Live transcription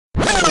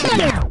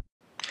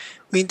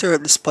We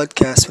interrupt this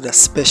podcast with a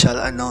special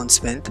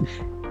announcement.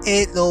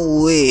 Ain't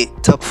no way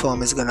Top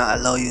Form is gonna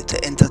allow you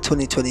to enter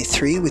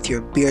 2023 with your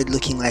beard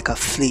looking like a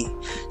flea.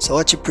 So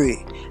what you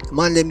pray? The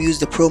man them use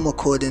the promo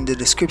code in the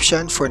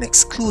description for an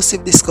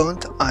exclusive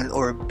discount on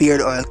our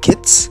beard oil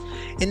kits.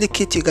 In the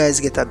kit you guys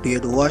get a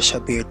beard wash, a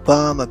beard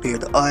balm, a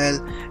beard oil,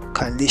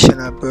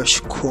 conditioner, brush,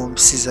 comb,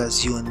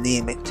 scissors, you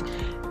name it.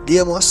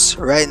 Dear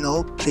right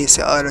now, place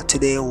your order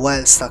today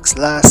while stocks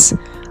last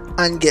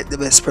and get the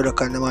best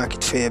product on the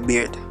market for your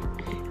beard.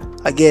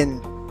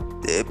 Again,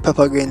 the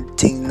pepper green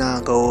thing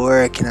now go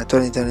work in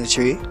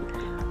 2023,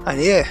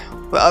 and yeah,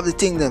 we have the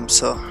thing them,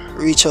 so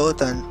reach out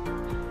and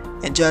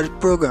enjoy the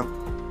program.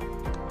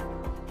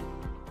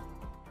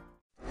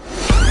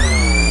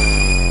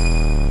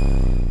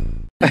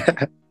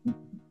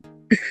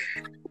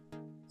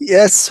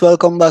 Yes,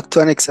 welcome back to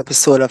our next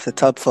episode of the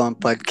Top Farm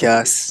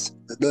Podcast.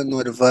 I don't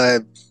know the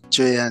vibe,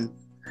 Dre and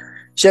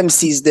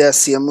Shemsy's there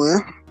same way,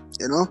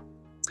 you know.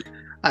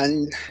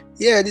 And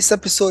yeah, this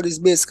episode is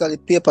basically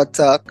paper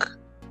talk,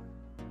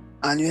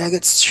 and we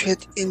get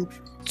straight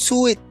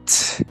into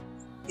it.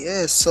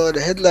 Yeah, so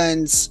the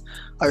headlines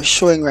are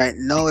showing right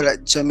now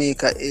that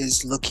Jamaica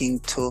is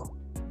looking to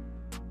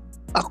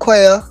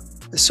acquire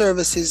the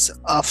services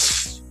of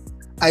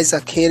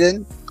Isaac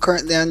Hayden,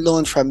 currently on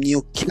loan from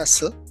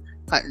Newcastle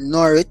at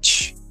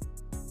Norwich.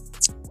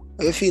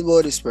 How you feel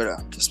about this, brother?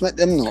 Just let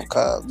them know,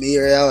 cause be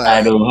real.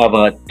 I don't have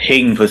a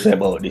thing to say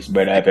about this,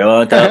 brother. If you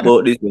want to talk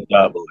about this, we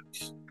talk about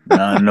this.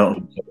 No.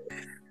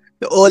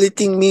 The only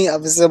thing me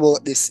have to say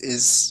about this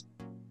is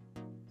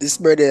this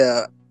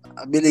brother,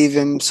 I believe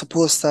him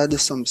supposed to do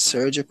some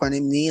surgery on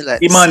him knee.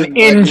 Like the man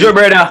injured,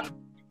 brother.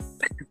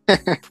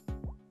 The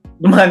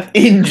man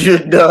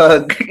injured,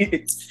 dog.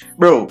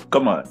 Bro,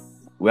 come on.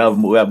 We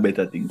have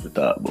better things to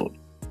talk about.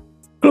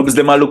 Clubs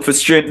them a look for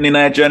strengthening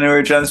a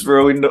January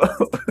transfer window.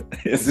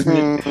 Yes,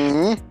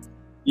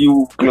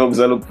 You clubs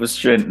are look for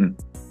strengthening.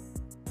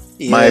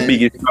 Yeah. My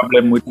biggest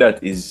problem with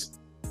that is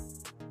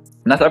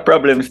not a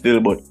problem still,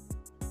 but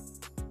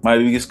my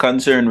biggest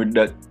concern with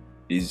that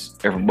is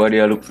everybody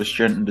I look for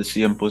strength in the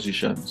same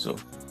position. So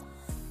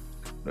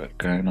that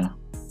kind of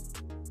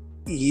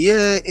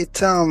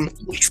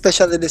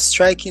especially the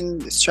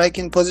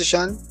striking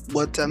position.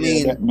 But I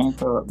mean,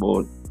 not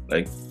about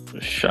like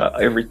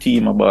shot. Every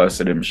team about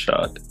them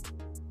shot.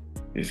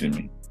 You see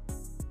me?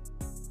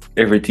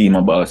 Every team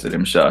about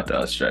them shot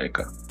a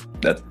striker.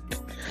 That.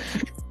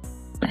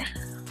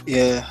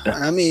 Yeah,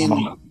 I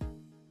mean.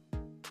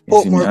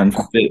 And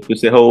to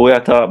say how we are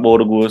talking about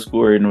the goal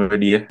scoring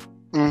already.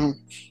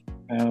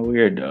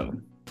 Weird,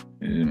 dog.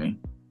 You see me?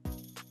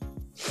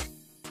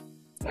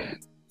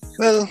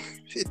 Well,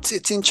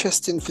 it's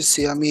interesting to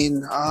see. I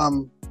mean,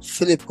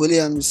 Philip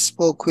Williams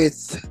spoke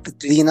with the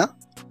Gleaner,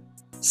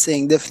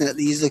 saying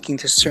definitely he's looking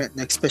to strengthen,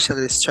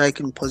 especially the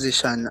striking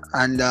position.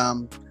 And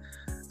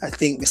I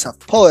think Mr.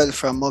 Powell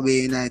from Mobile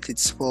United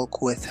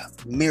spoke with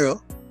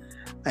Miro.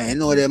 I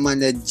know them on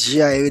the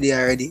GI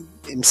already.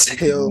 Him say,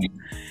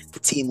 the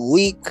team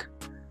weak,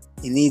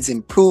 he needs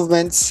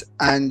improvements,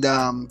 and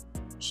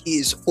he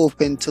is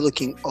open to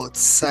looking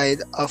outside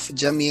of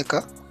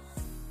Jamaica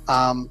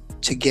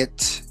to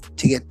get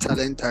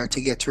talent or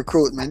to get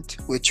recruitment,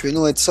 which we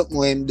know it's something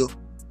we do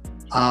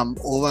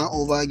over and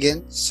over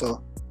again.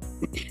 So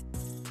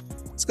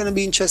it's gonna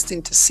be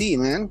interesting to see,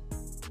 man.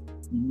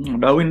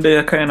 That window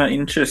is kind of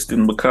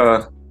interesting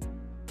because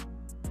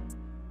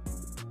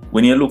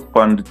when you look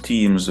on the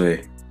teams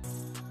where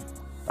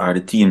the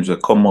teams will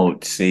come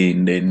out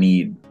saying they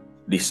need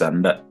this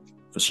and that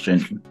for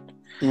strength.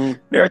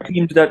 There are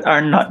teams that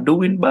are not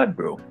doing bad,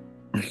 bro.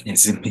 You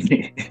see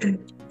me?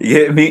 You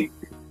get me?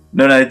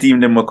 None of the team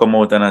them will come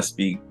out and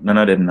speak. None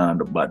of them not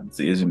do bad.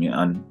 So you see me?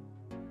 And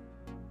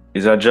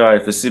it's a joy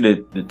to see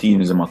the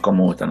teams them come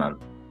out and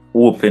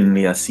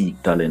openly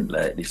seek talent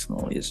like this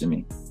now. You see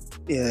me?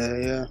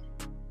 Yeah.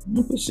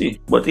 You can see.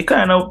 But it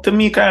to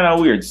me kind of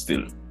weird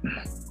still.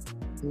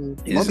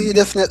 Maybe he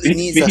definitely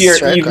needs a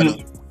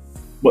striker.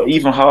 But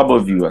even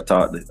Harbourview, I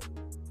thought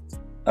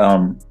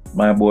that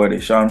my boy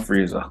Sean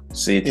Fraser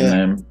said to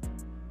him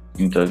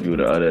interview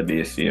the other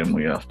day, same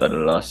way after the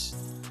loss.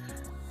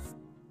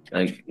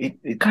 Like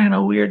it kind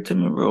of weird to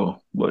me,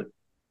 bro. But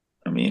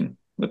I mean,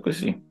 let's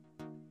see.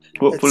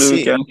 Hopefully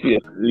we can see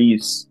at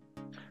least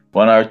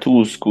one or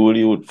two school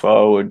youth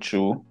forward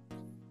through,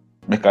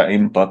 make an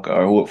impact,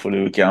 or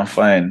hopefully we can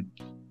find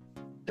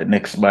the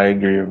next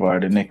Bygrave or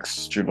the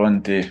next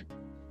Trivante.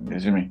 You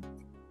see me?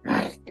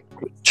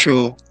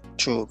 True.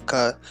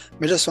 Cause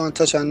I just want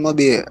to touch on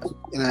Mobile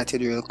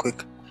United real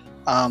quick.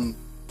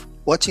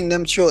 Watching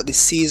them throughout the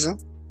season,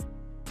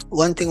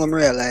 one thing I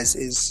realize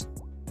is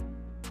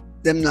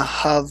them not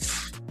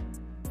have,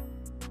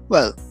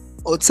 well,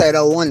 outside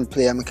of one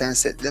player, I can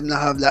say them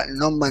not have that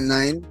number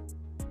 9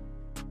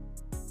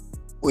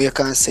 where you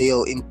can say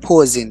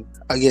imposing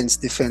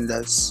against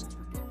defenders.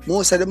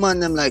 Most of the man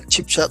them like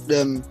chip chop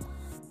them,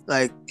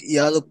 like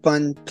you look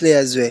on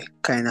players were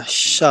kind of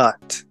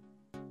short.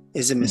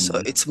 Is me? So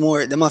it's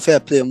more them affair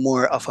play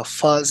more of a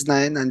false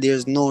nine, and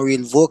there's no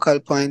real vocal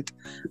point.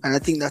 And I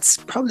think that's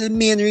probably the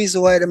main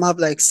reason why them have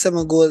like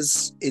 7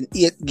 goals in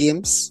 8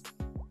 games,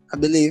 I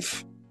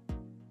believe.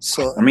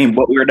 So I mean,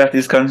 but where that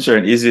is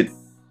concerned, is it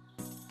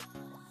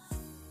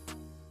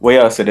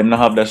where I said them not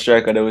have that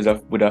striker that was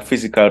with a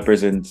physical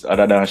presence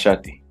other than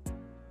Shati?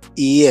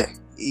 yeah.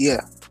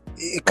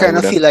 It kind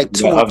of feel like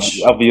too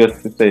much.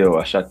 Obvious to say,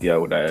 oh, Shati, I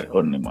would have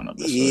only man of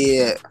the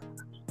Yeah,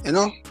 you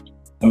know.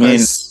 I mean,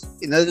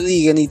 in the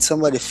league, you need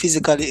somebody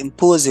physically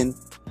imposing.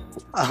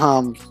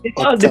 It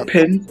all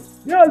depends.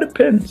 It all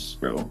depends,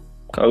 bro.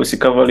 Because we see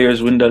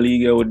Cavaliers win the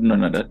league with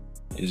none of that.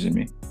 You see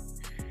me?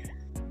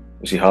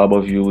 We see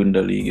Harborview win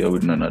the league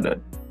with none of that.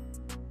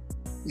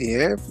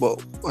 Yeah,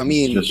 but I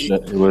mean,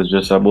 it was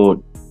just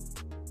about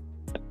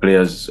the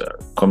players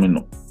coming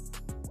up.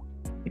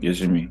 You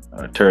see me?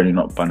 Turning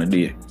up on the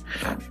day.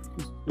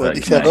 But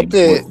if you're gonna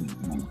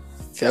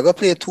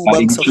play 2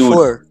 banks of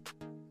 4,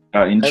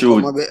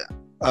 intrude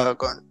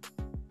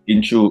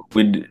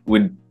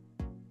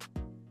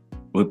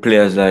with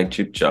players like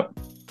Chip Chop.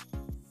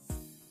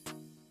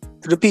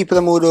 To the people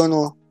who don't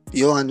know,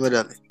 Johan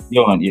Wedderly.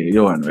 Johan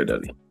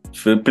Wedderly.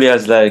 For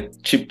players like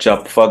Chip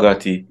Chop,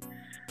 Fogarty,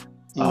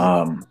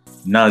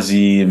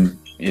 Nazim,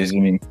 you see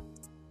me?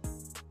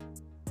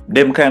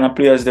 Them kind of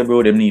players, they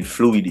bro, them need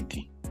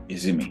fluidity. You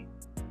see me?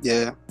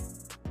 Yeah.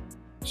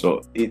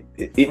 So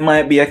it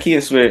might be a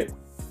case where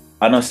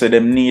I don't say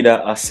them need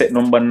a set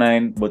number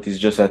 9, but it's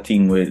just a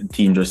thing where the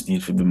team just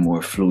needs to be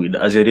more fluid.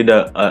 As you did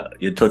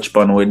you touch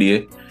upon where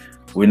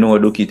we know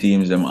Duki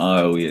teams them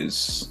are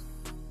always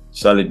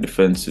solid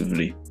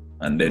defensively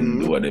and then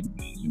do what they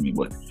do.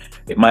 But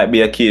it might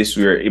be a case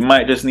where it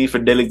might just need to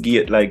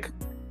delegate like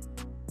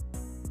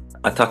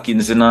attacking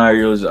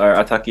scenarios or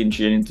attacking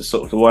training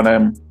to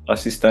one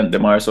assistant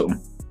them or something.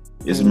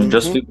 You see me?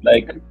 Just look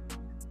like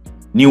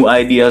new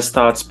ideas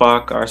start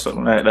spark or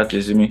something like that,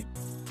 you see me?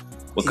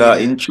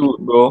 Because in truth,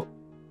 bro,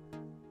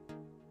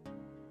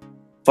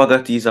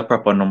 Fogarty is a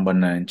proper number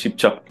 9. Chip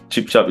Chop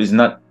is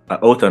not an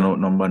out and out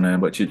number 9,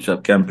 but Chip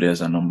Chop can play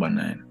as a number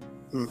 9.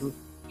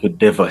 To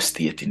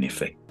devastating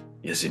effect,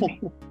 you see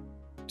me?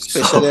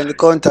 Especially in the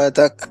counter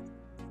attack.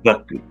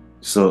 Exactly.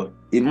 So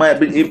it might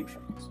be,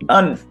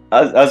 and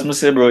as I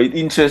say, bro, it's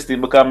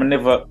interesting because I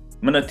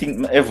don't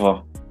think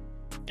ever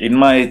in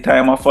my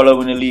time of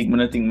following the league, I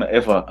don't think I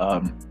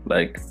ever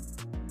like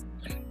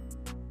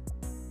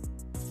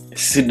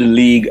see the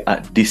league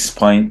at this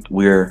point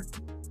where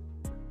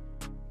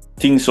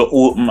things are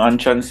open and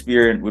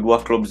transparent with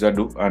what clubs are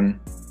do and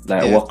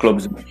like what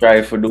clubs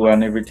try to do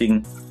and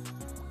everything.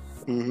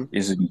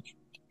 Isn't it?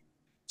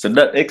 So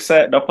that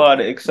part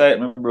of the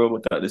excitement, bro,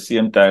 but at the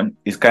same time,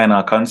 it's kind of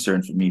a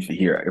concern for me to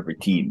hear every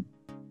team.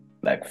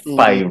 Like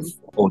 5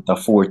 out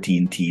of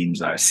 14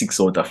 teams or 6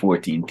 out of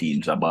 14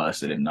 teams are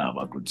Barcelona and have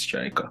a good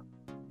striker.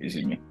 You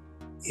see me?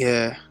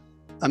 Yeah.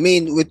 I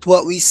mean, with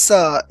what we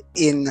saw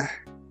in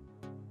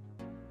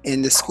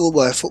the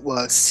schoolboy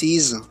football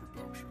season,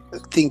 I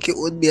think it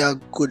would be a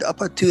good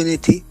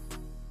opportunity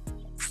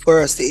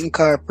for us to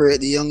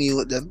incorporate the young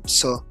youth them.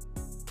 So,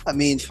 I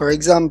mean, for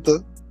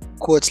example,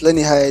 Coach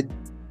Lenny Hyde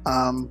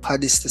had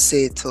this to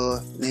say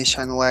to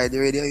Nationwide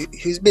Radio.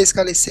 He's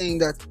basically saying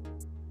that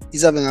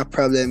he's having a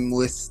problem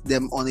with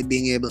them only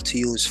being able to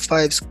use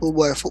 5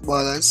 schoolboy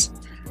footballers,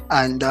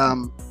 and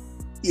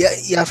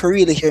you have to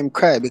really hear him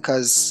cry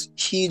because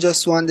he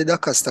just won the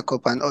D'Costa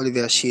Cup and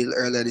Olivier Shield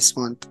earlier this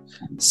month.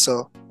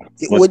 So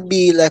it would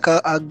be like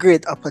a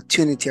great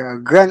opportunity or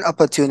a grand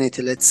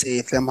opportunity, let's say,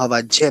 if them have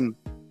a gem,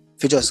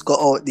 if you just go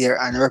out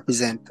there and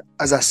represent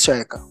as a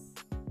striker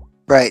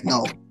right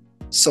now.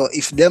 So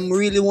if them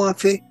really want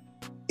to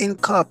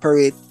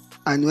incorporate,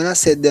 and when I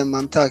said them,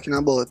 I'm talking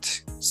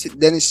about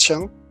Dennis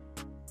Chung,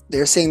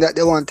 they're saying that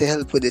they want to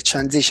help with the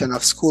transition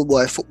of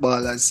schoolboy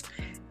footballers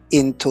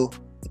into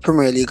the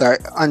Premier League or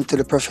onto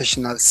the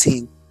professional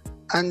scene.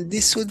 And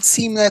this would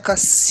seem like a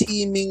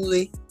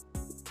seemingly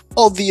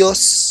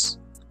obvious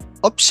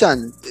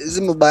option,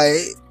 isn't it,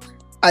 by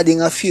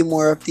adding a few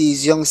more of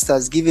these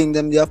youngsters, giving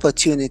them the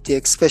opportunity,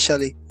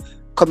 especially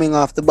coming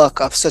off the back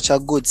of such a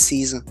good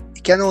season.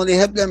 It can only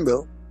help them,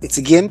 bro. It's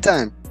game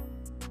time.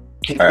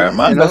 I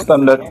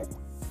understand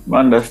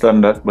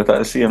that, but at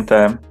the same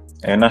time,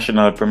 a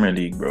National Premier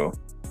League, bro.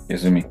 You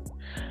see me?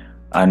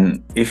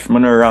 And if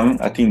I'm not wrong,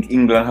 I think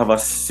England have a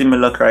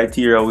similar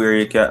criteria where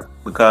you can,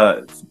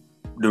 because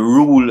the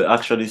rule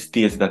actually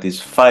states that it's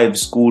 5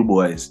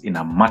 schoolboys in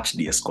a match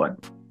day squad.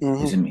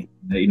 You see me?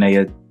 In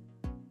a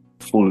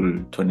full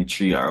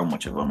 23 or how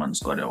much of a man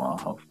squad you want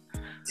to have.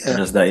 Yeah.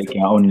 Just that you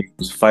can only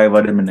use 5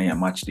 of them in a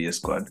match day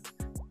squad.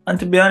 And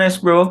to be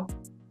honest, bro,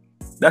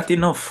 that's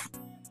enough.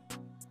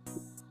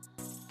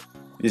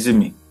 You see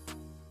me?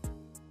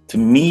 To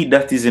me,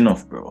 that is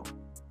enough, bro.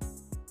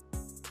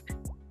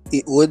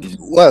 It would.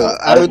 Well,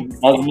 I would. As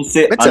I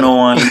say, I don't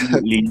want a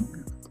youth league.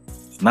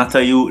 It's not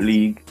a youth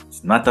league.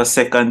 It's not a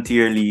second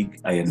tier league.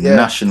 A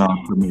national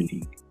Premier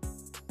League.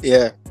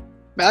 Yeah,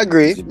 I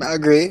agree.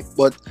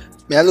 But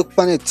may I look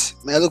upon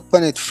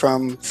it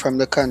from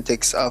the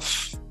context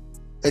of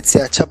let's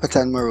say a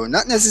Chapatan Maroon,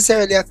 not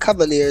necessarily a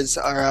Cavaliers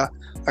or a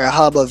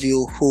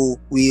Harborview who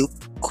we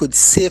could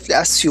safely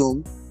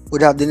assume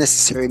would have the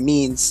necessary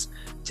means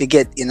to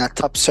get in a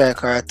top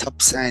striker or a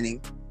top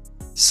signing.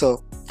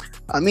 So,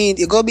 I mean,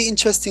 it's gonna be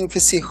interesting to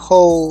see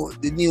how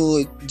the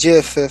new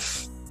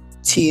JFF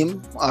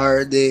team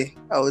or the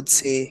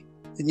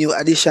new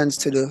additions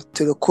to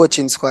the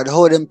coaching squad,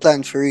 how them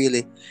plan for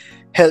really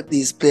help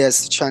these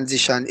players to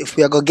transition. If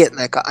we are gonna get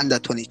like a under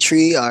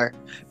 23 or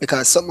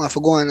because something have to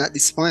go on at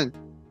this point.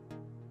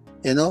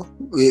 You know,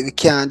 we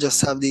can't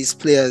just have these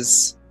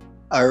players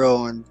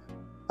around.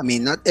 I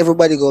mean, not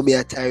everybody gonna be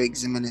a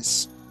Tyreek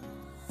Jimenez,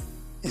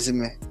 isn't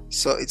me?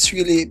 So it's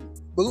really,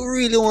 we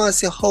really want to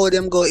see how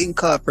them go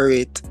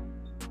incorporate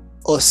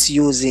us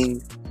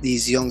using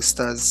these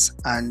youngsters,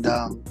 and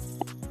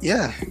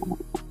yeah,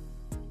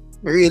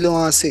 we really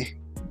want to see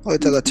how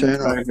it gonna turn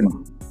out.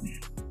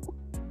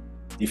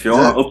 If you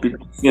want to up it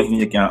to 7,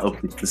 you can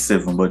up it to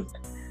 7, but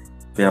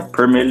for a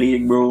Premier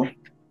League, bro,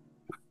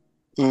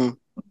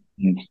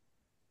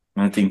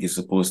 I think it's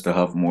supposed to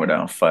have more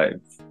than 5,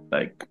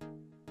 like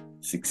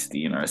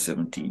 16 or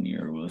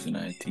 17-year-olds in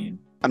 19.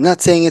 I'm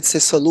not saying it's a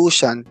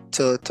solution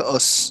to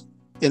us,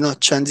 you know,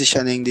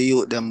 transitioning the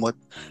youth them, but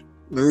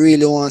we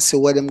really want to see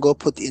what them go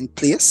put in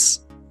place,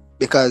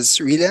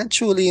 because really and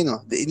truly, you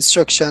know, the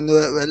instruction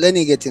where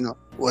Lenny get, you know,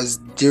 was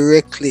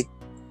directly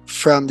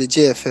from the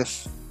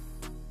JFF.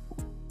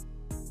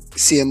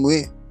 Same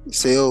way.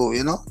 Say, oh,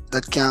 you know,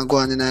 that can't go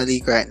on in our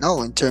league right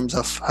now in terms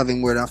of having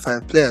more than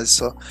 5 players.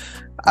 So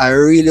I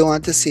really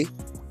want to see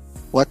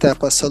what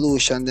type of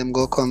solution them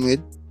go come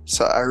with.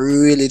 So I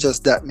really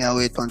just that me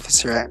await on to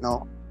see right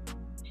now.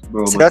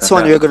 Bro, so that's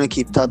one you're gonna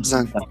keep tabs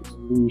on. That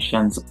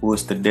solution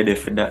supposed to dead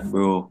for that,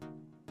 bro.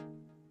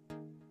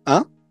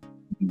 Huh?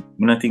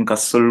 I think a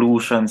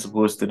solution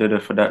supposed to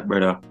dead for that,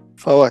 brother.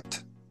 For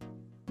what?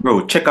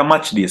 Bro, check a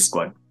match day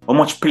squad. How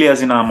much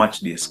players in our match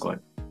day squad?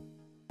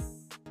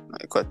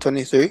 Like what,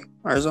 23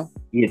 or so?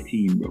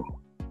 18, bro.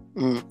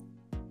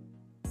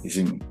 You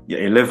see me?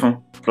 You're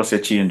 11 plus your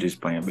changes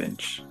on your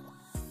bench.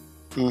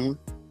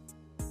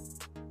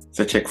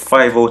 So check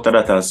 5 out of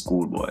that as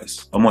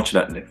schoolboys. How much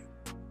that left?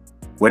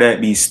 Whether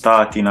it be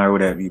starting or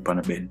whether it be on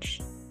the bench.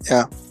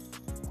 Yeah.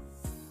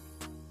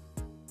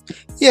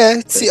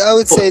 Yeah, see, I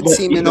would say it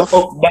seemed enough.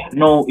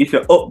 If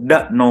you're up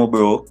that now,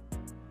 bro,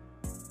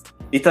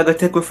 it's gonna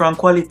take away from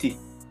quality.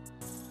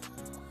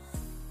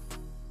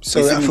 So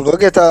if we go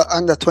get a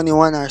under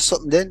 21 or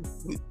something, then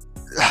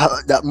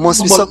that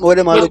must be something where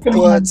them are look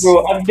towards.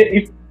 Bro,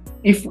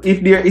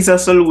 if there is a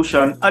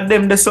solution, and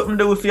them there's something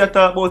that we feel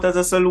talk about as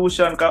a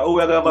solution, because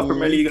we have a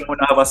Premier League and we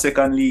have a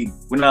second league.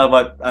 We don't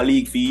have a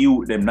league for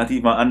you, them, not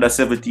even under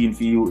 17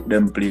 for you,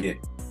 them play.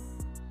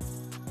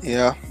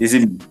 Yeah. Is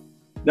it?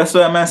 That's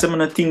why I'm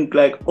gonna think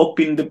like up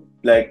in the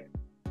like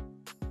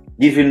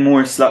giving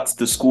more slots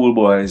to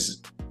schoolboys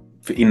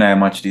for in our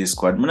match day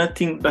squad. I'm gonna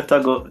think that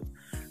I got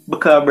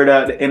because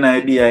brother the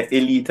NID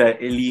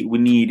elite we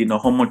need, you know,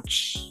 how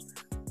much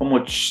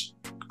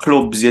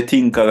clubs you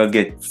think I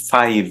get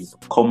 5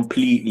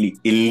 completely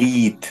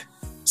elite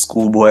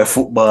schoolboy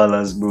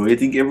footballers, bro? You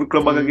think every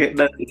club I gonna get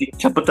that? You think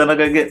Chapatan I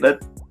gonna get that?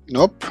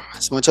 Nope.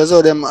 As much as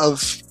all them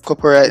have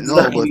couple right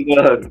now,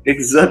 but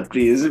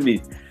exactly, isn't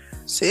it?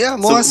 So yeah,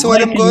 more so what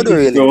them go do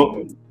really.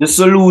 Bro, the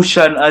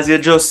solution, as you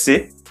just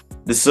said,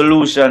 the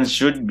solution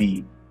should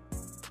be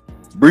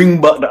bring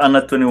back the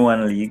under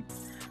 21 league,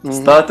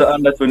 start the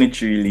under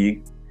 23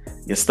 league,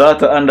 you start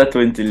the under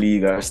 20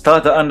 league, or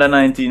start the under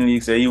 19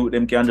 league, so you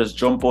them can just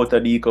jump out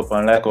of the cup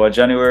and like our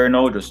January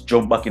now, just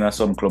jump back in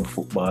some club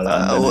football.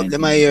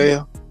 Them I hear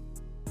you.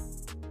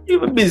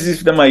 Even busy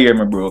if them I hear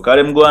me, bro. Cause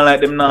them going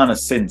like them not no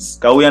sense.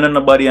 Cause we are not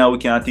nobody and we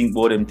can't think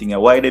about them thing.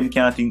 Why them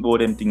can't think about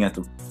them thing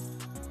too?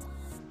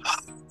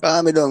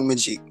 Calm me down,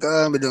 G.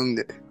 Calm me down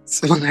there.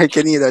 Someone like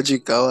you need a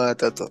drink of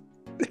water too.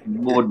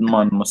 Good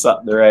man, must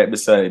sat there right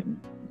beside me.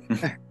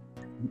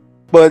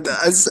 But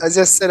as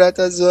I said that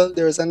as well,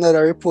 there's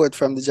another report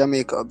from the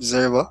Jamaica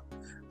Observer.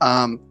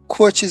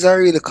 Coaches are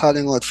really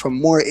calling out for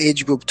more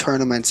age group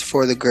tournaments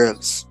for the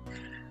girls.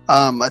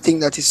 I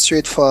think that is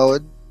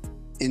straightforward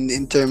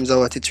in terms of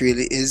what it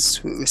really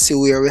is. We see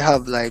where we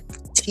have like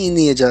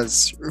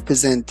teenagers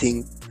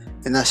representing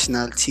the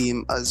national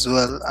team as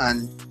well,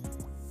 and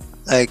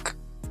like,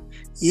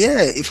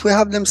 yeah, if we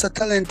have them so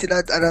talented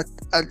at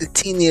the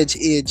teenage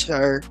age,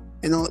 or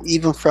you know,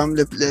 even from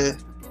the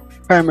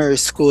primary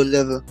school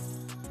level,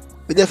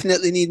 we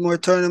definitely need more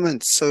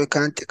tournaments so we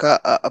can take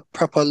a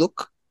proper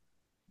look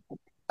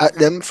at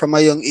them from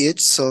a young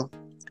age. So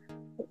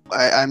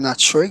I'm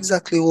not sure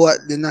exactly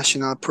what the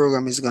national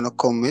program is going to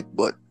come with,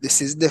 but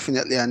this is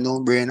definitely a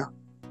no-brainer.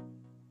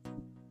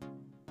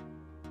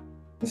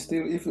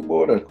 Still, if you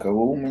about that, because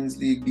Women's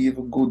League be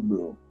even good,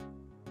 bro.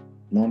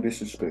 No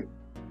disrespect.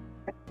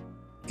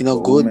 You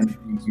know, good.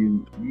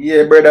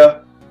 Yeah,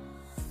 brother.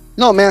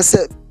 No, man,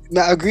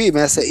 I agree,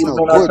 man. I said, you know,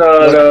 good.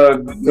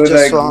 But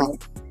just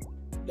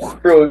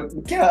bro,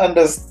 we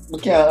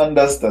can't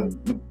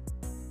understand.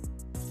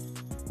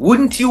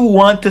 Wouldn't you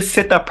want to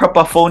set a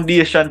proper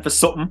foundation for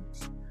something?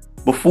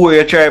 before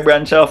you try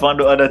branch off and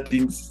do other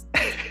things.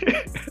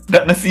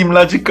 That not seem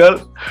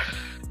logical.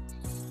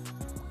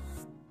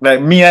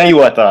 Like me and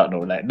you are talking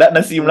now. Like that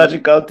not seem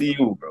logical to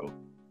you, bro.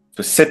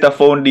 To set a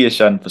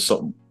foundation for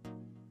something.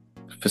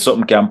 For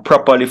something can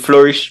properly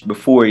flourish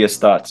before you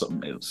start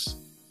something else.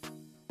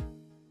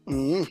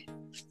 Mm.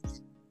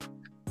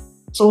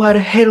 So why the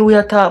hell we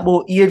are talking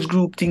about age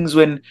group things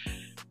when,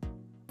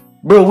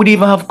 bro, we don't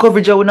even have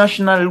coverage of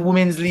National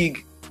Women's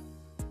League.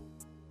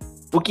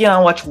 We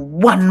can't watch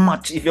one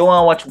match. If you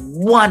want to watch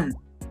one,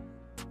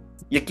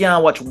 you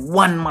can't watch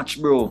one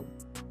match, bro.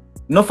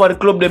 Enough for the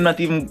club, them not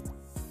even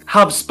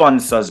have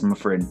sponsors, my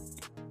friend.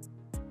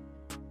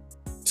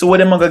 So what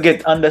them gonna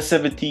get under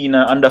 17,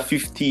 under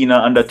 15,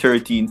 under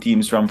 13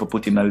 teams from for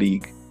put in a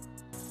league?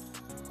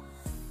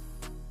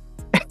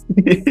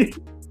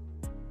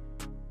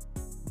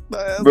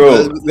 Bro,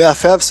 well, we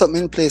have to have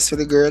something in place for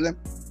the girl.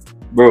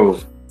 Bro.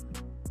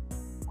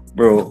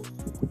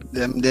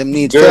 Them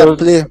need Girls, fair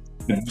play.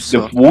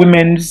 The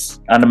women's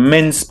and the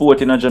men's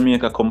sport in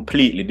Jamaica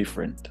completely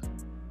different.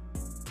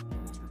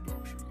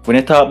 When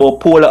you talk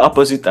about polar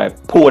opposite,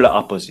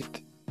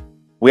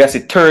 we have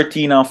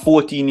 13 and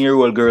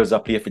 14-year-old girls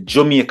that play for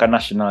Jamaica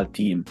national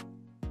team.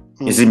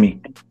 You see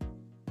me?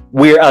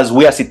 Whereas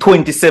we have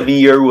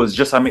 27-year-olds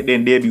just make their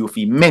debut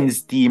for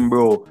men's team,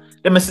 bro.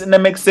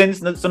 That makes sense.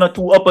 So not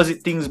two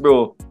opposite things,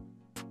 bro.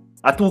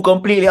 Are two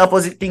completely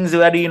opposite things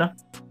we are doing, you know?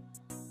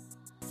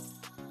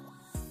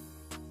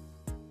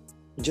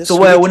 Just so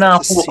why we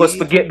not focus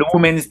to get the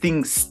women's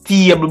thing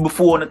stable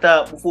before we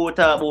talk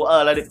about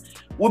all of it?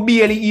 We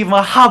barely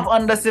even have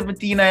under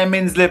 17 at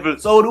men's level.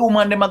 So how the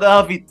woman them are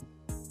gonna have it?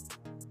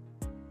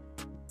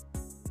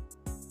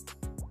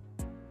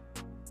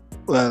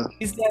 Well,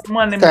 it's like the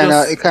man them kinda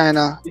hard to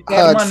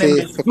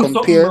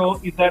compare.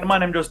 It's like the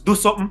man them just do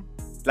something,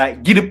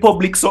 like give the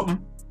public something,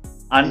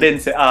 and then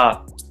say,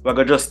 we're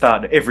gonna just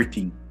start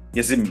everything.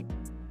 You see me?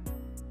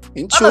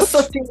 In truth,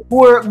 such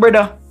work,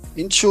 brother.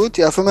 In truth,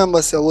 you have to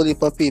remember say whole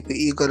heap of people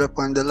ego up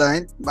on the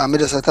line. I'm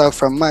just talk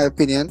from my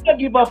opinion. I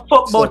give a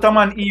fuck about a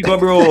man ego,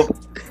 bro.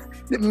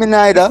 Me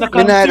neither. It's not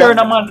concern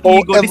a man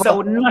ego. This is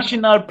our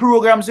national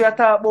programs we are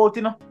talking about,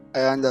 you know.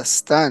 I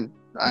understand.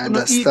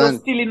 Ego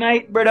still in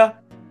it, brother.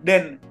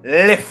 Then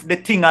left the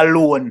thing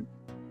alone.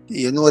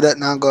 You know that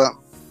now, go.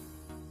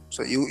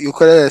 So you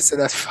could have said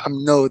that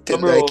from now till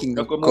the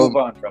kingdom come. Move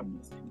on from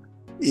this.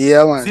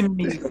 Yeah, man. See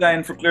me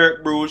signed for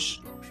Clerk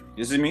Bruges.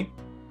 You see me?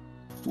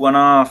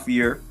 1.5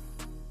 year.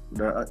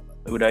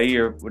 With a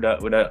year, with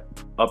a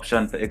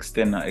option to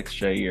extend an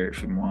extra year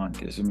if you want.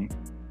 You see me?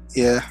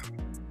 Yeah.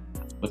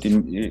 But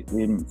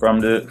from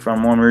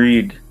what I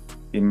read,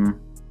 him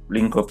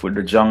link up with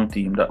the young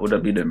team. That would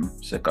have been them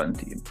second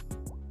team,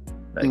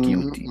 like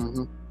youth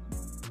team.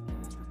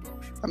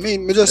 I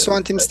mean, we just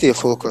want him to stay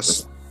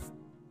focused.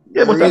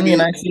 Yeah, but really,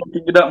 I see him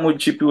be that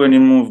much chippy when he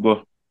move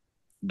go.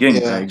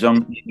 Again, like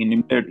young team in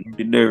him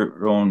be there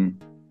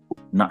around,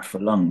 not for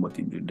long, but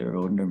he be there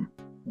around them.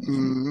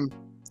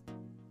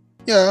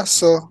 Yeah,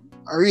 so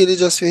I really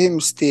just for him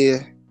stay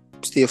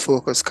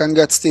focused.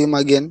 Congrats to him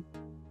again,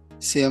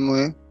 same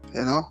way,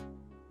 you know.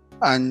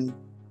 And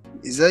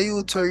he's a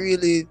youth who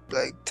really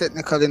like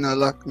technically not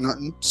lack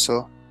nothing,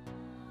 so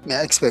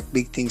I expect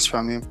big things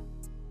from him.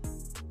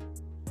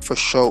 For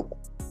sure.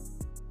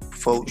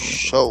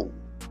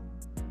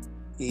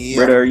 Yeah.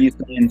 Brother, are you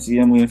saying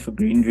same way for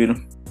Greenville?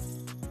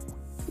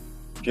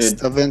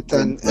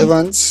 Staventon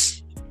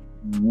Evans.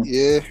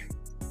 Yeah.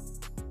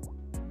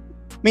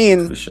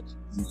 Mean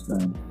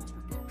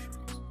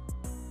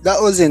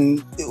there was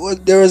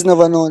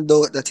never no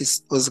doubt that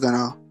it was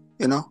gonna,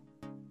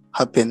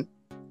 happen.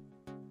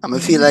 I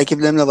feel like if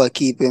them never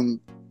keep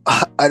him,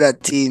 other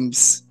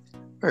teams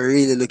are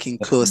really looking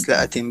closely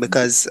at him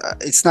because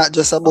it's not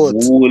just about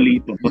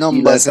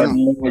numbers. I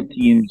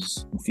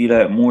feel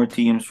like more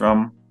teams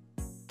from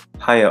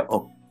higher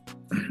up.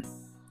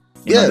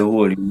 The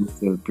whole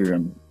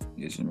pyramid.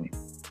 You see me?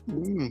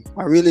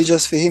 I really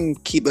just for him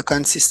keep the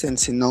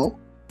consistency now.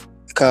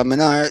 Because I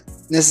not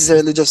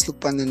necessarily just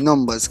look on the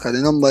numbers, because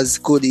the numbers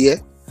good,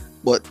 yeah,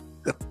 but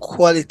the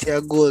quality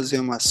of goals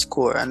we must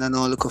score and then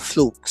all look at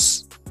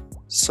flukes.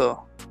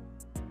 So,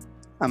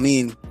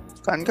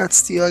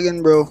 congrats to you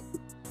again, bro.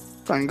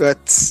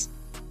 Congrats.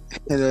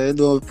 You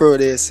do pro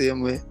there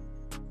same way.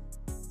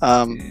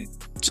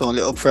 It's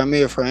only up from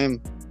here for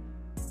him.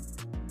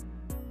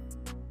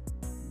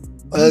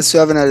 What else we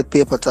have another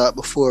paper talk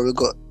before we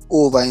got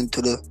over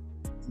into the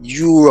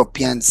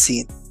European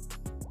scene?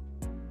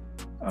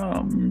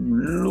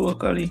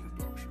 Locally,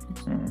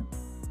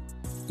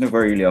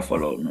 never really have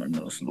followed nothing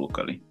else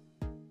locally.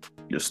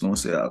 Just know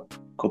say a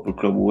couple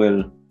club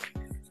well.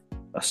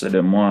 I said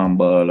them one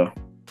baller.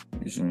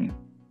 You see me?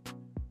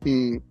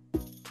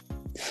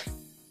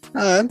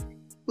 Alright.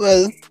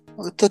 Well,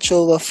 we'll touch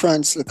over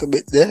France a little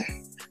bit there.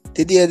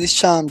 Didier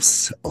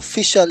Deschamps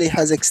officially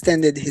has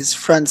extended his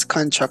France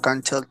contract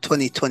until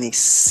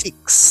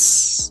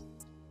 2026.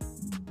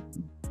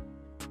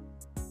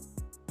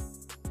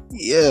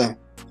 Yeah.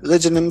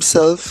 Legend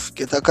himself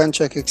get a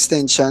contract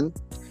extension.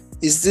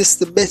 Is this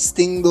the best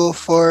thing though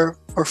for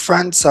For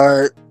France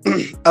are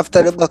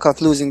after the back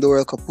of losing the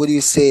World Cup, would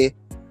you say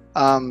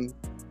them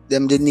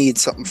they need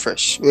something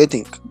fresh? What do you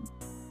think?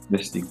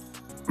 Best thing.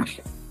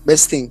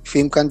 Best thing,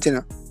 film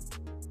continue.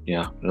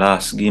 Yeah,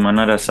 last game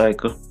another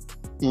cycle.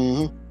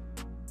 Mm-hmm.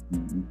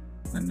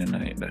 And then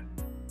I that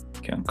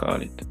can call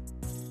it.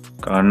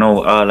 Cause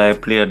now all I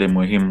play them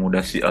with him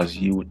would see as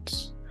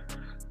youths.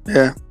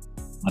 Yeah.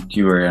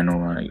 Mature, you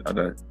know, I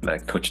got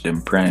like touch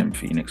them prime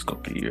for the next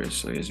couple of years.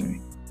 So you see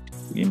me.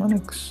 Give my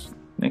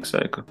next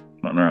cycle.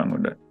 Nothing wrong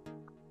with that.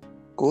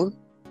 Cool.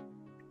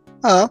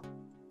 I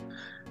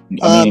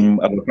mean,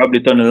 I will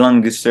probably turn the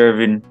longest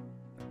serving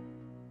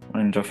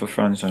manager for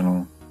France, I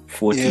know,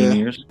 14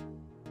 years.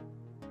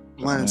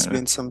 Man, it's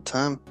been some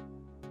time.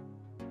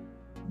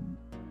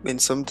 Been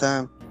some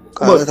time.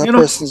 But, a lot of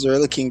persons are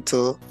looking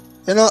to,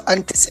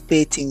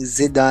 anticipating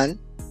Zidane.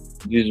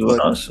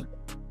 Also.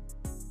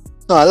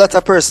 No, a lot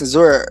of persons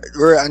were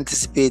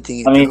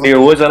anticipating it. I mean,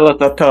 there was a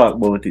lot of talk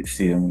about it,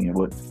 see me,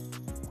 but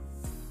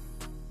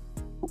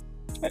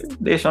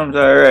they sounds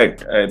alright.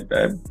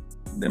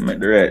 They made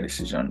the right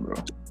decision, bro.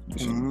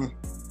 Mm-hmm.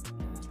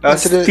 I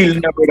still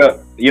never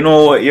that. You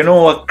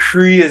know what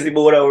crazy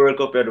about that World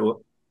Cup,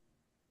 though?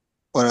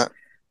 What?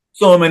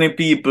 So many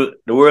people,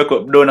 the World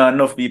Cup done,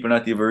 enough people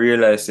not even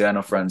realize they are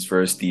not France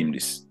first team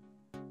this.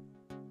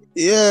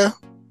 Yeah.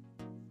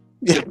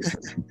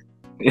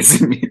 You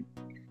see me?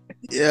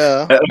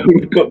 Yeah.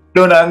 World Cup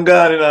done and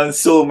gone, and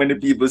so many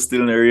people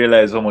still don't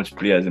realize how much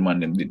players the man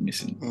them did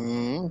missing.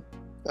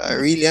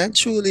 Really and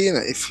truly,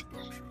 if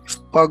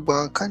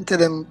Pogba and Kante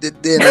them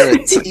they're not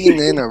a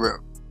team, bro.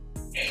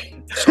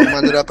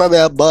 Someone that probably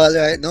a ball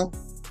right now.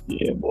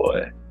 Yeah,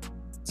 boy.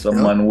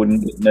 Some man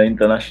wouldn't get the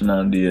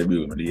international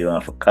debut. They even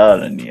have to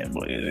call a name,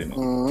 boy. You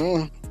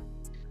know?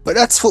 But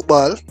that's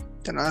football.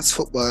 That's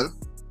football.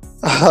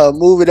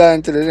 Moving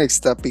on to the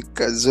next topic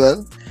as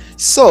well.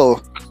 So,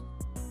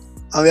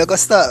 we're gonna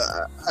start.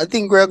 I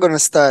think we're gonna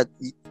start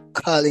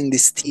calling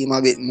this team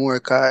a bit more,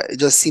 cause it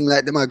just seemed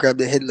like they might grab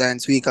the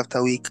headlines week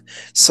after week.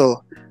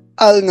 So,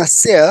 Al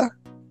Nassr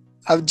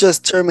have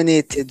just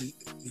terminated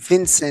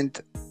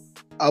Vincent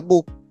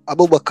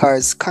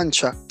Aboubakar's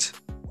contract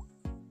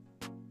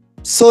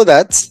so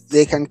that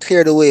they can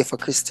clear the way for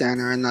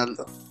Cristiano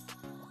Ronaldo.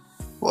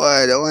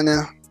 Boy, that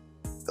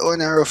one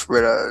rough,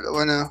 brother. That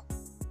one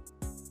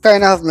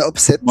kind of have me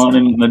upset.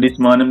 This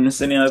morning, I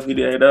seen a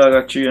video dog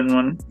a train,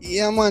 man.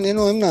 Yeah, man,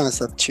 him not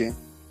stop train.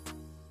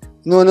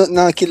 No,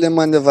 not kill them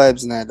on the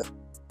vibes neither.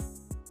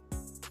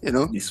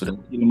 This would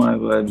have killed my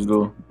vibes,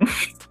 though.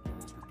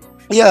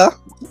 Yeah.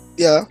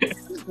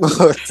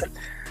 But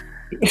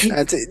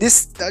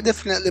this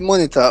definitely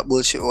monitor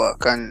bullshit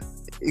work, and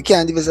you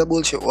can't give us a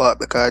bullshit work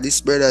because this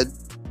brother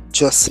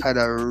just had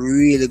a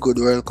really good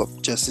World Cup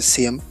just the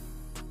same.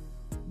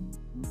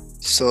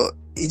 So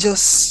it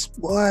just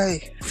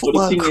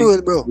football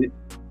cruel, bro.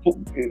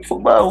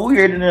 Football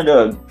weird,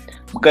 dog.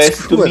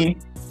 Because to me,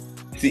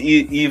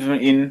 even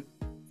in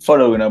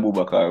following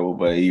Aboubakar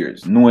over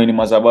years, knowing him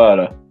as a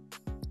baller,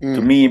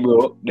 to me,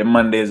 bro, the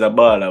man there is a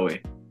baller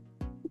way.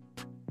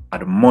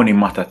 And the money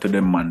matter to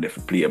them man there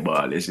for play a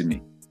ball, isn't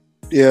it?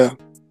 Yeah.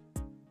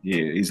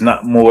 Yeah, it's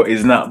not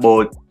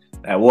about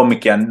like what we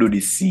can do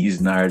this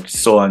season or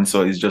so and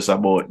so. It's just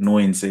about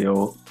knowing, say,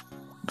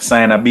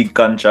 sign a big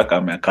contract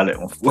and I call it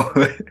my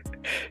phone.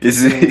 You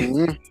see?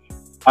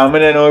 I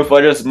mean, I don't know if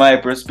I just my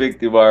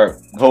perspective or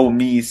how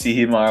me see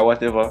him or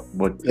whatever,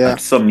 but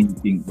that's something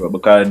think, bro,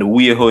 because the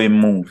way how he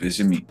move, you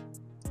see me?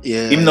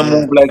 Yeah. Him not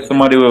move like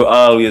somebody will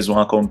always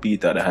want to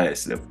compete at the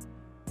highest level.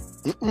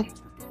 You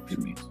see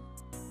me?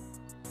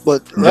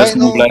 But he right just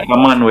now, move like a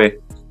man where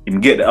him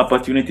get the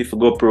opportunity to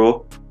go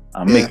pro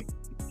and make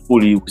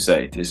full use of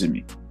it, you see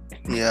me?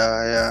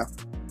 Yeah.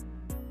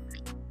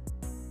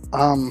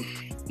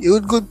 It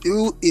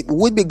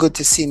would be good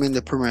to see him in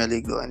the Premier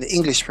League though, in the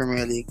English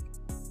Premier League.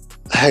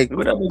 Like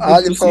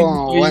all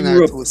for 1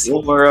 or 2 seasons.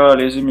 Overall,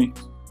 you see me?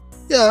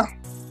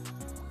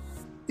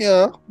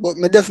 Yeah, but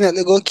me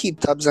definitely go keep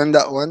tabs on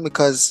that one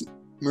because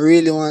me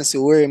really want to see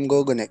where him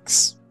go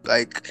next.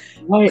 Like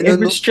why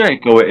every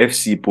striker with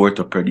FC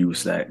Porto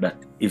produce like that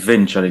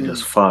eventually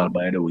just fall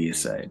by the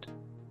wayside?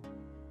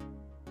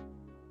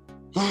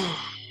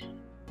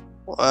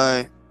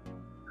 Why?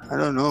 I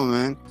don't know,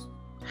 man.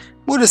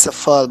 Would just a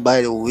fall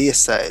by the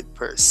wayside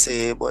per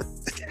se, but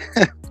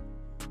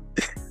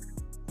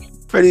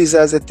produce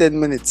as a 10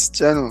 minutes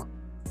channel.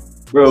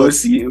 Bro, we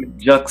see it with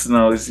Jackson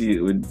now, we see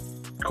it with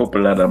a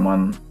couple other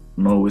man.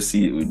 Now we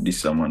see it with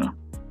this man.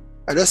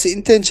 I just see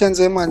intentions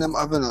of man I'm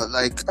having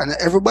like, and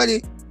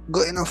everybody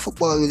go in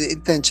football with the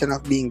intention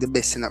of being the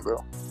best in it,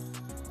 bro.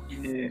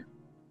 Yeah.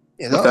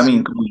 But I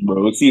mean, come on,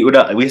 bro. We see it with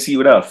that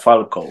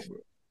Falcao, bro.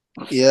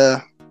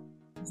 Yeah.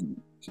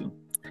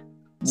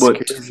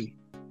 But crazy.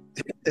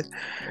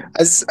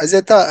 as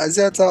I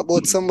talk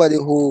about somebody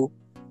who,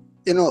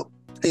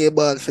 play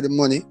ball for the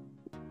money,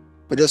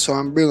 but just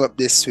want to bring up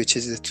this, which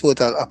is the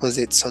total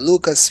opposite. So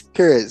Lucas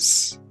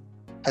Perez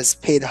has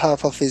paid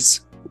half of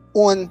his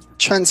own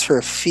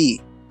transfer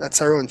fee,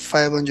 that's around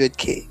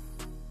 500k,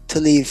 to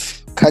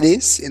leave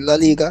Cadiz in La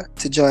Liga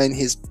to join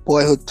his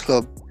boyhood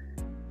club,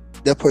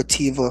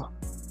 Deportivo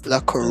La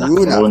La Coruna,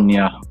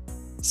 Coruña.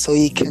 so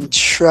he can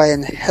try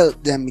and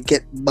help them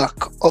get back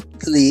up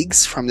the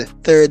leagues from the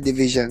third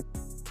division.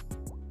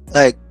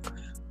 Like,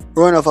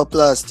 round of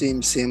applause to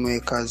him same way,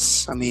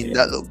 cause I mean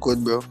that look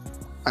good, bro.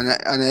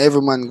 And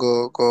every man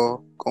go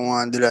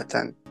on do that,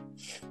 and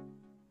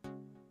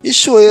you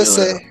sure you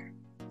say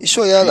you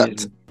sure you a lot.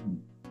 Crazy.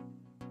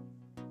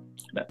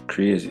 That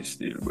crazy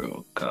still,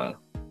 bro. Carl.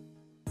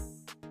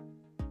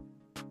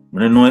 I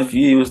don't know if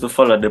you used to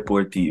follow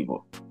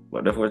Deportivo,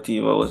 but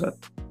Deportivo was a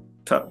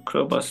top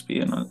club of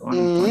Spain.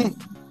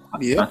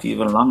 Yeah, Not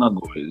even long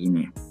ago, isn't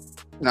it?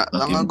 not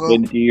Not long even ago.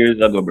 20 years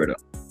ago, brother.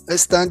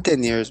 Less than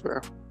 10 years, bro.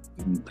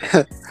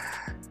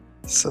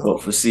 So,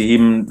 But to see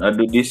him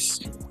do this,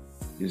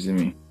 you see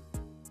me?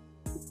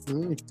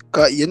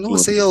 cause you know,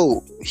 say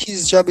yo,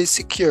 his job is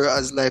secure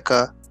as like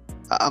a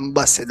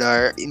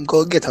ambassador. Him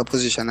go get a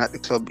position at the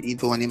club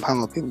even when him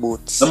hang up in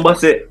boots. Remember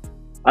say,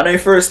 and the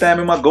first time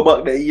him a go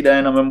back there either,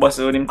 and I remember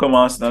say when him come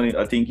Arsenal,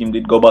 I think him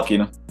did go back, you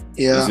know.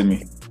 You Yeah. see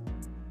me?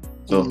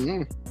 So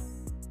Mhm.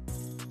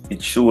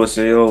 it shows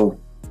say yo,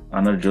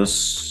 I don't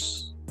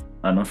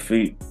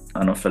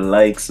feel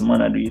likes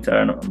man I do it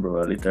or nothing,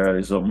 bro.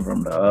 Literally something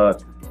from the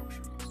heart.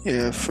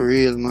 Yeah, for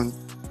real, man.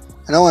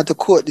 And I want to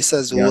quote this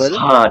as Your well.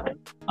 heart.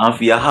 And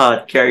for your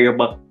heart carry you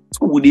back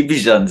 2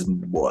 divisions,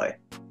 boy.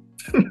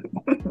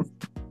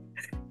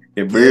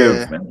 You're brave,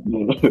 Yeah. man.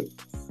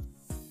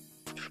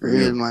 For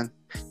real, man.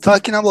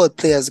 Talking about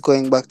players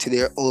going back to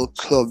their old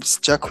clubs,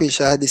 Jack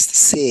Wilshere had this to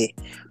say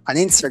on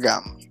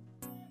Instagram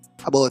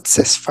about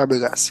Cesc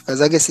Fabregas,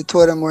 because I guess he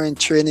told them we're in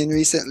training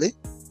recently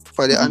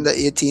for the under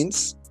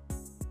 18s.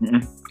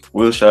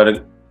 Wilshere,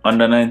 the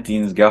under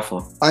 19s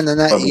gaffer. Under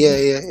that,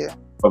 Fabregas. yeah.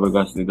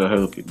 Fabregas did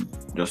help him.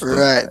 Just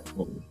Right.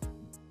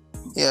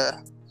 Yeah.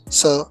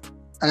 So,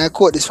 and I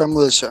quote this from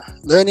Wilshere: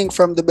 learning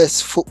from the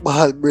best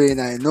football brain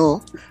I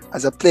know.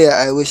 As a player,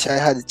 I wish I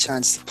had a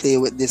chance to play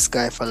with this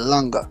guy for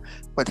longer.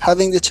 But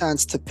having the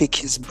chance to pick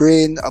his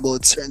brain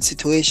about certain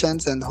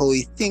situations and how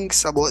he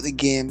thinks about the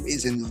game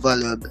is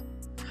invaluable.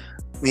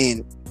 I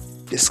mean,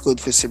 it's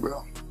good for you,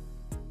 bro.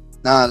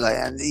 Nah, like,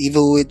 and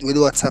even with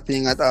what's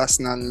happening at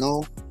Arsenal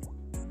now,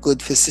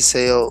 good for you,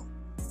 say, yo,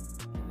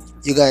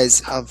 you guys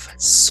have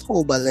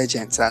sober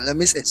legends. And let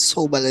me say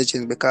sober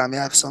legends because I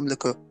have some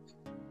little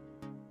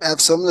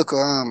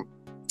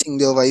thing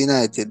there over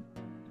United.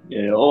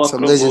 Yeah, our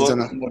Some club legends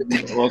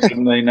our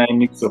club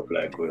mix up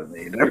like what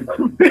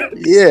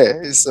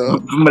Yeah, so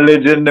my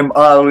legend them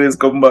always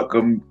come back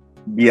and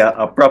be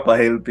a proper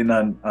helping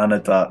and a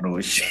talk no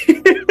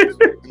shit.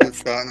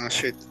 no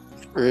shit.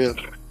 For real.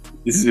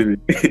 You see me?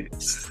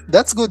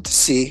 That's good to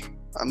see.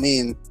 I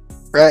mean,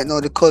 right now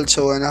the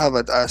culture when I have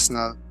at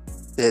Arsenal,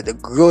 the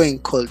growing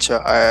culture,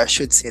 or I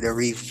should say the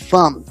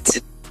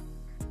revamped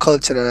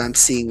culture that I'm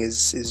seeing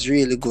is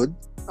really good.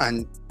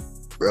 And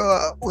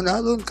bro, una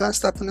alone can't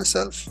stop on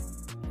yourself.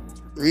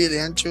 Really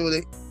and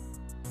truly.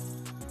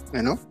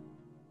 You know?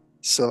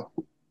 So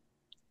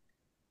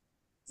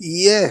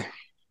yeah,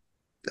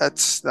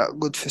 that's that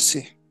good for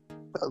see.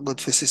 That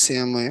good for see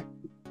same way.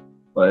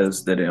 What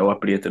else did I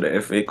play to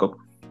the FA Cup?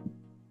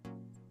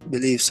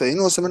 Believe so. You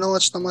know, so I don't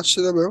watch the match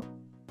today, bro.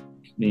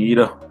 Me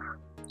either.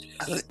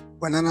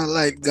 When I'm not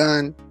light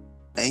gone,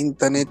 the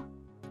internet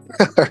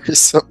or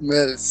something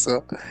else.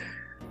 So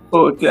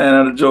Oh, kind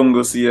of the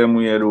jungle CM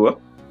we do.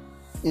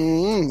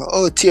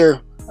 Oh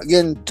dear.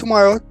 Again,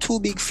 tomorrow, 2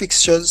 big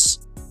fixtures.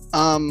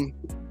 At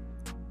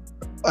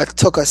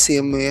Tucker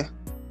same way.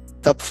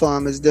 Top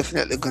Farm is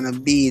definitely gonna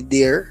be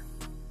there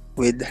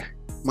with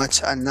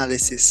match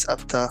analysis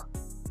after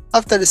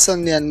the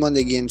Sunday and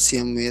Monday game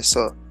same way.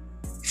 So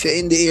if you're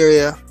in the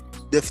area,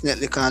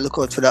 definitely can look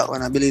out for that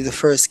one. I believe the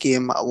first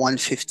game at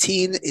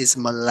 1:15 is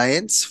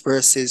Malliance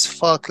versus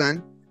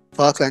Falkland.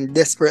 Falkland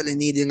desperately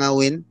needing a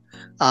win.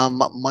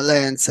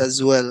 Malliance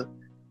as well.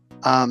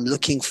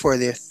 Looking for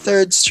their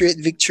 3rd straight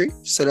victory.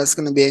 So that's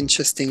gonna be an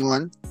interesting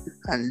one.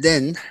 And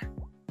then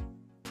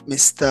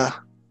Mr.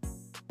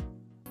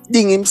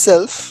 Ding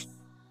himself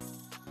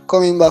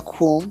coming back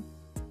home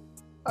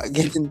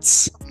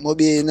against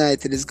Mobile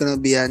United is gonna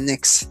be our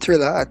next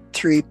thriller at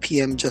 3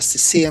 p.m. just the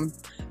same.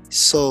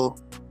 So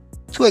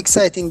 2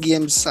 exciting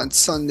games on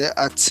Sunday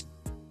at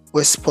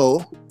West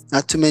Pow,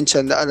 not to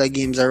mention the other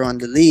games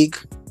around the league.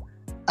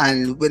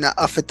 And we're not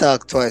have to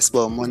talk twice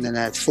about Monday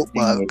Night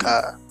Football.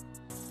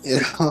 You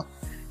know,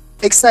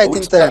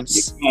 exciting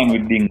times.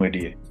 With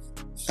Dingwood,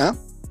 Huh?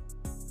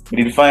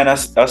 We did find a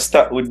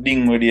start with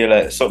Dingwood,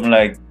 like something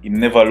like he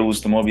never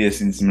lose to Mobile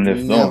since he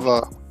left.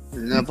 Never.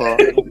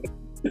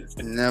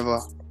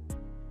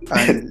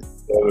 And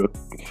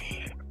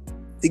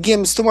the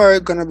games tomorrow are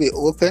gonna be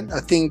open. I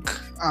think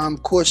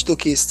Coach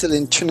Duki is still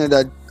in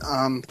Trinidad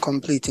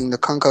completing the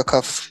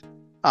CONCACAF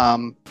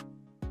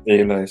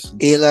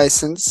A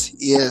license.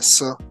 Yeah,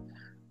 so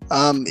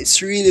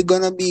it's really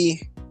gonna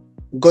be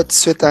gut,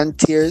 sweat and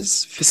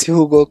tears to see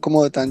who go come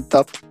out on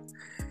top.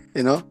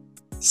 You know?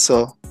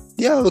 So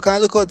yeah, we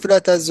can look out for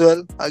that as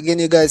well. Again,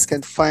 you guys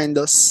can find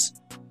us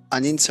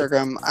On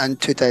Instagram and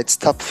Twitter, it's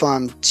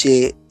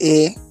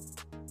TopFarmJA.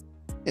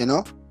 You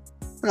know?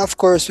 And of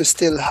course, we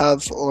still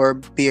have our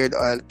beard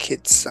oil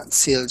kits on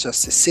sale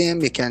just the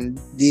same. You can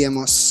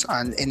DM us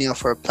on any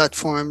of our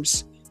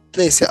platforms,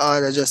 place your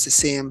order just the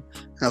same.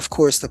 And of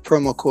course, the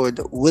promo code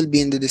will be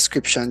in the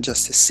description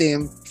just the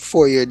same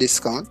for your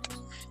discount.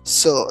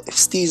 So if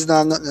Steve's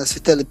not nothing else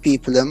to tell the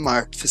people them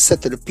or to say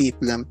to the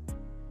people them.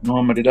 No,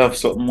 I did have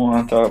something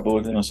more to talk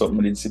about, you know, something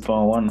I did sip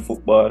on one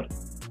football.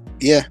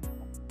 Yeah.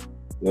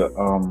 Yeah,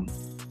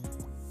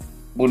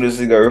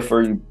 Bundesliga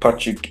referee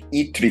Patrick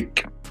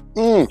Ittrich.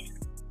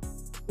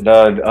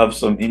 That have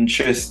some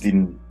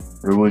interesting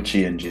rule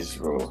changes,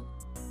 bro.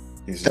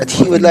 That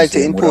he would like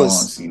to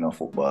impose. You know,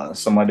 football.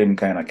 Some of them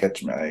kind of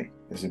catch my eye.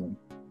 You see me?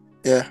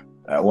 Yeah.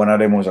 One of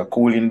them was a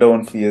cooling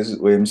down phase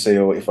where him say,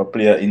 oh, if a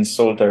player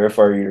insult a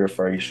referee, the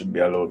referee should be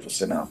allowed to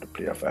send off the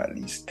player for at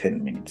least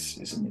 10 minutes.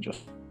 You see me?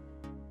 Just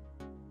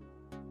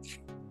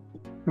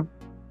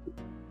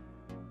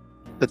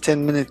the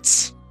 10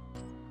 minutes.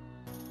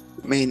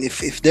 I mean,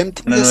 if them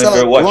things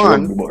are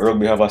one,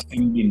 rugby have a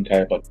stinging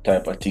type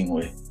of thing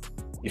where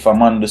if a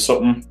man do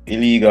something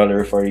illegal, the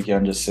referee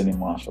can just send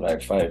him off for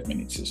like 5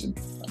 minutes, isn't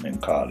it? And then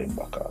call him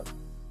back out.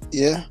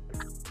 Yeah.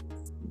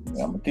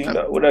 I think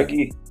that would have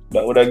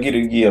give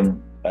the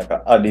game like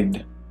an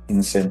added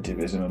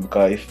incentive, isn't it?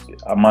 Because if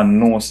a man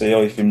knows say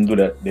if him do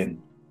that,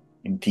 then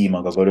him team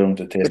are go down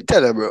to 10. But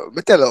tell her, bro.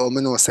 But tell her how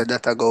I know said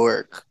that I go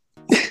work.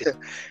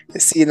 You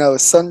see now,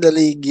 Sunday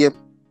league game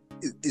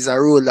is a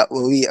rule that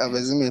we have,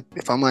 isn't it?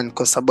 If a man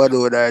cuss a bad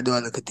order or do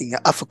a little thing, you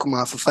have to come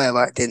off for 5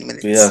 or 10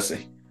 minutes. Yeah,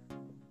 see.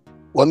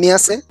 What me I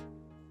say?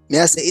 Me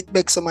I say it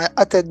makes some my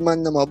atted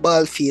man on my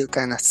ball field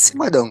kind of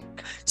simmer down.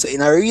 So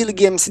in a real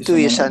game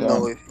situation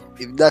now,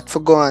 if that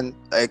for going,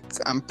 like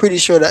I'm pretty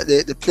sure that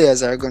the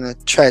players are gonna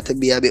try to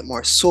be a bit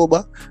more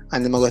sober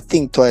and they're gonna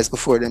think twice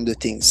before them do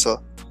things.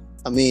 So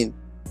I mean,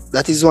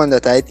 that is one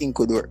that I think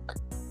could work.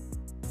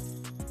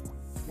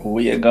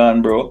 Where you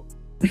gone, bro?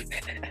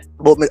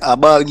 But a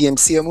ball game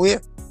same way.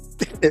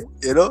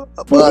 You know?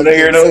 A ball game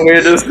you know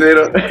where just say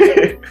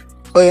that.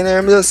 Oh, you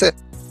know me say?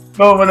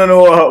 No, I don't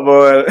know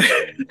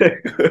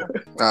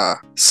what,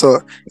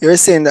 so you're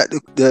saying that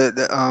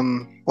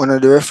the one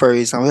of the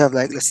referees, and we have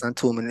like less than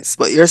 2 minutes,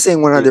 but you're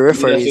saying one of the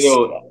referees.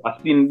 A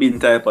thin bin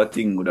type of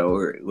thing would have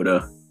worked.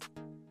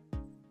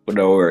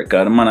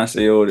 Cause the man I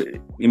say,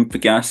 him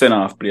can send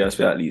off players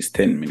for at least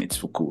 10 minutes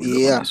for cool.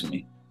 Yeah.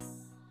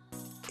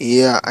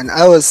 Yeah, and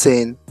I was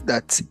saying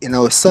that in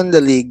our Sunday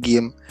league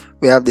game,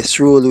 we have this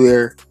rule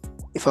where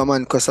if a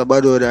man cuss a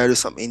bad order or do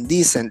something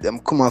indecent, them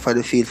come off of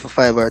the field for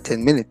 5 or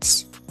 10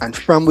 minutes. And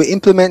from we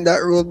implement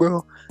that rule,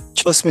 bro,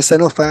 trust me, say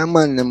no for a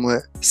man them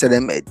where say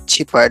them head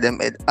chip or them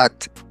head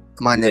hot,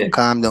 man them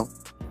calm down.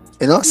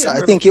 You know, so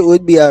I think it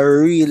would be a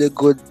really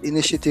good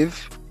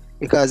initiative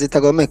because it's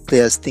gonna make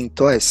players think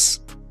twice.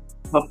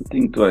 Have to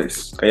think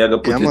twice. Cause you gotta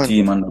put your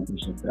team under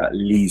pressure for at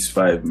least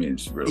 5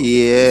 minutes, bro.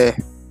 Yeah.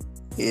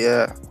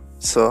 Yeah.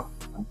 So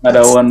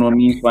another one what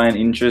me find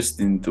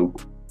interesting too.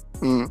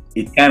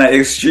 It's kind of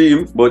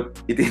extreme,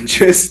 but it's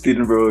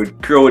interesting, bro.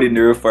 Crowding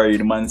the referee.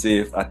 The man say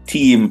if a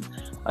team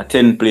of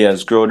 10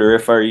 players crowd the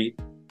referee,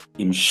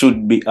 him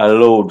should be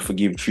allowed to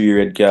give 3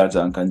 red cards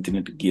and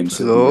continue the game.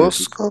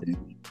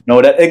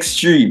 No, that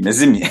extreme,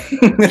 isn't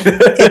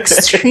it?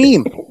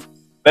 Extreme.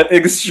 That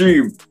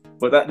extreme.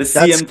 But at the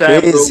same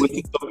time, bro, we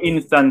see some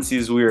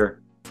instances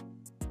where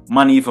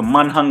man even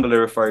manhandle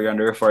the referee and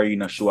the referee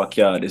not show a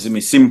card. Isn't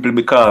me? Simply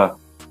because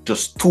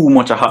just too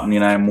much happening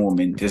in a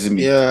moment. Isn't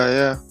me?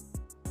 Yeah.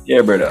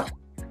 Yeah, brother.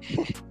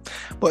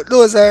 But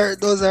those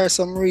are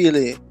some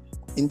really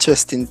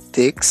interesting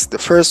takes. The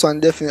first one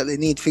definitely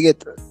need to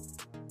get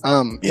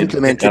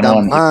implemented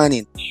on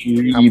morning.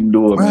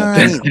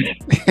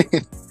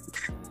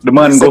 The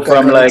man go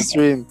from like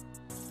extreme.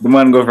 The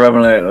man go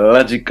from like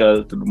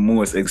logical to the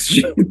most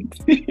extreme.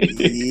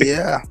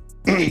 Yeah.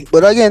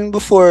 But again,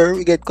 before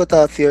we get cut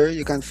off here,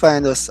 you can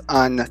find us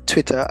on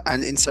Twitter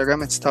and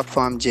Instagram at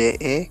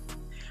TopFarmJA.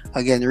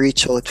 Again,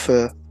 reach out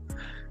for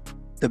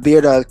the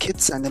beard oil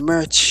kits and the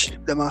merch.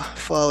 Them are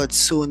forward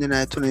soon in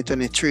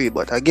 2023.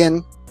 But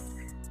again,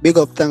 big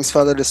up, thanks for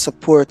all of the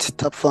support,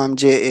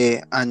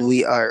 TopFarmJA, and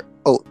we are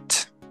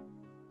out.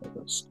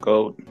 Let's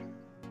go.